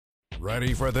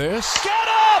Ready for this? Get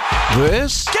up!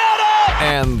 This? Get up!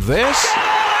 And this? Get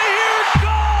out of here!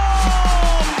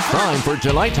 Go! Time for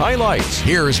tonight's highlights.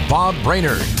 Here's Bob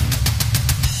Brainerd.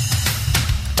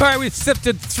 All right, we've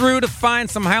sifted through to find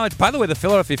some highlights. By the way, the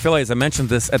Philadelphia Phillies, I mentioned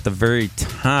this at the very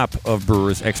top of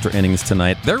Brewers extra innings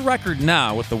tonight. Their record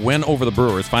now with the win over the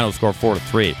Brewers, final score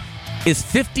 4-3, is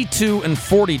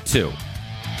 52-42.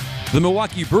 The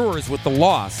Milwaukee Brewers with the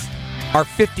loss are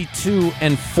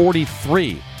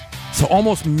 52-43. So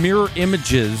almost mirror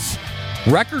images,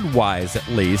 record-wise at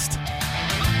least.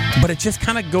 But it just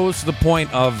kind of goes to the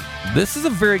point of this is a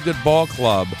very good ball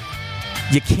club.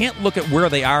 You can't look at where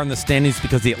they are in the standings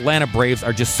because the Atlanta Braves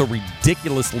are just so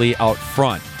ridiculously out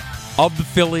front of the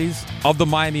Phillies, of the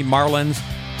Miami Marlins.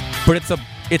 But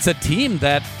it's a team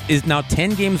that is now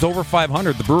 10 games over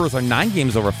 500. The Brewers are 9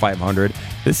 games over 500.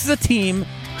 This is a team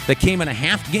that came in a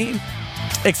half game.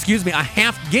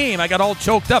 I got all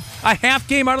choked up. A half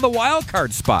game out of the wild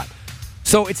card spot.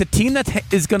 So it's a team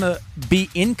that is going to be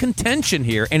in contention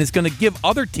here and is going to give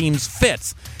other teams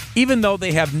fits, even though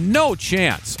they have no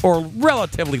chance or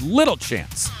relatively little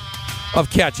chance of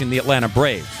catching the Atlanta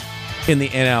Braves in the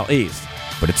NL East.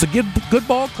 But it's a good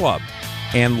ball club.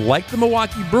 And like the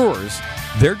Milwaukee Brewers,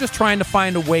 they're just trying to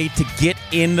find a way to get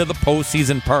into the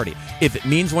postseason party. If it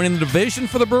means winning the division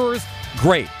for the Brewers,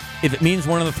 great. If it means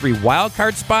one of the 3 wild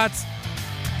card spots,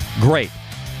 great.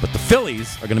 But the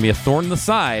Phillies are going to be a thorn in the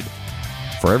side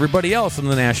for everybody else in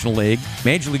the National League,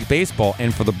 Major League Baseball,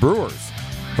 and for the Brewers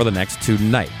for the next 2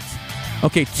 nights.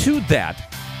 Okay, to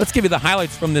that, let's give you the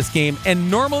highlights from this game.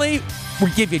 And normally, we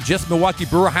give you just Milwaukee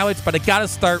Brewer highlights, but I got to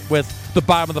start with the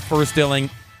bottom of the first inning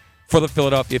for the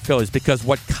Philadelphia Phillies because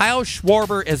what Kyle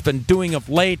Schwarber has been doing of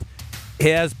late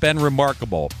has been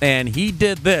remarkable. And he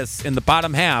did this in the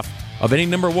bottom half of inning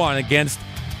number 1 against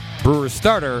Brewers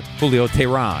starter Julio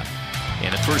Teheran.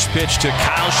 And the first pitch to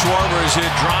Kyle Schwarber is a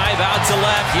drive out to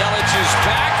left. Yelich is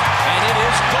back, and it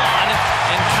is gone.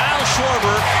 And Kyle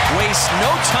Schwarber wastes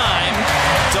no time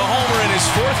to homer in his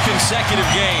 4th consecutive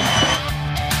game.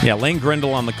 Yeah, Lane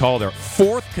Grindle on the call there.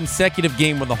 4th consecutive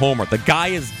game with a homer. The guy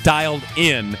is dialed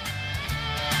in.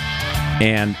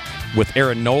 And with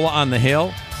Aaron Nola on the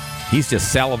hill, he's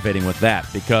just salivating with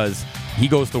that because he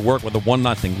goes to work with a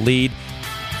 1-0 lead.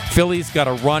 Phillies got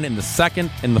a run in the 2nd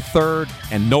and the 3rd,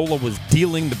 and Nola was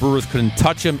dealing. The Brewers couldn't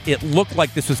touch him. It looked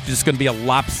like this was just going to be a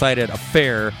lopsided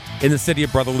affair in the city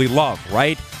of brotherly love,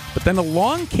 right? But then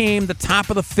along came the top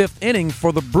of the 5th inning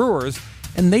for the Brewers,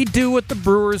 and they do what the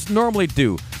Brewers normally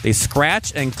do. They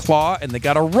scratch and claw, and they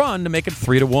got a run to make it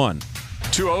 3-1.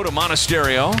 2-0 to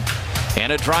Monasterio.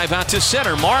 And a drive out to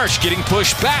center. Marsh getting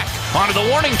pushed back onto the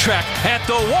warning track at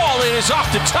the wall. It is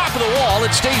off the top of the wall.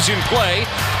 It stays in play.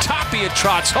 Tapia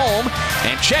trots home.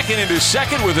 And checking into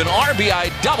second with an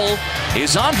RBI double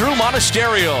is Andrew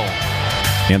Monasterio.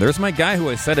 And there's my guy who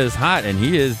I said is hot, and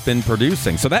he has been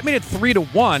producing. So that made it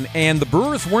 3-1, and the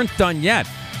Brewers weren't done yet.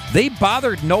 They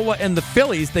bothered Nola and the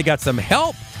Phillies. They got some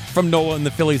help from Nola and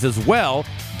the Phillies as well,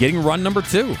 getting run number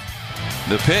 2.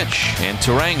 The pitch, and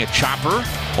Terang a chopper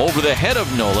over the head of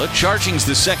Nola. Charging's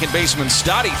the second baseman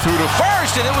Stotty through to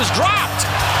first, and it was dropped.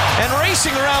 And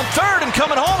racing around third and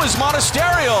coming home is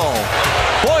Monasterio.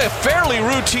 Boy, a fairly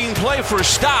routine play for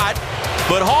Stott,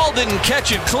 but Hall didn't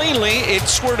catch it cleanly. It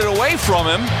squirted away from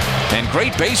him. And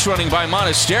great base running by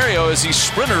Monasterio as he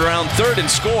sprinted around third and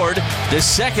scored the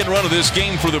 2nd run of this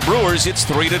game for the Brewers. It's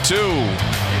 3-2.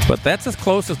 But that's as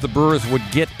close as the Brewers would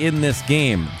get in this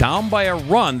game. Down by a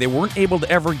run, they weren't able to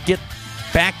ever get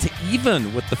back to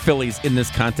even with the Phillies in this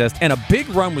contest. And a big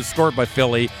run was scored by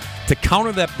Philly to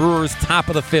counter that Brewers top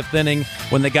of the 5th inning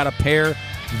when they got a pair.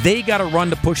 They got a run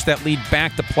to push that lead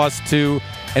back to +2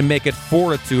 and make it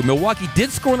 4-2. Milwaukee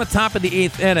did score in the top of the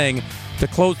 8th inning to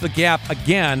close the gap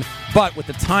again, but with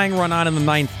the tying run on in the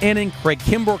 9th inning, Craig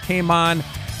Kimbrell came on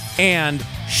and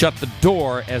shut the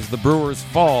door as the Brewers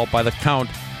fall by the count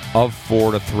of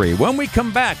 4-3. When we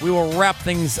come back, we will wrap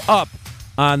things up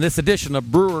on this edition of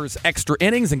Brewers Extra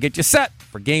Innings and get you set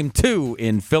for Game 2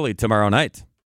 in Philly tomorrow night.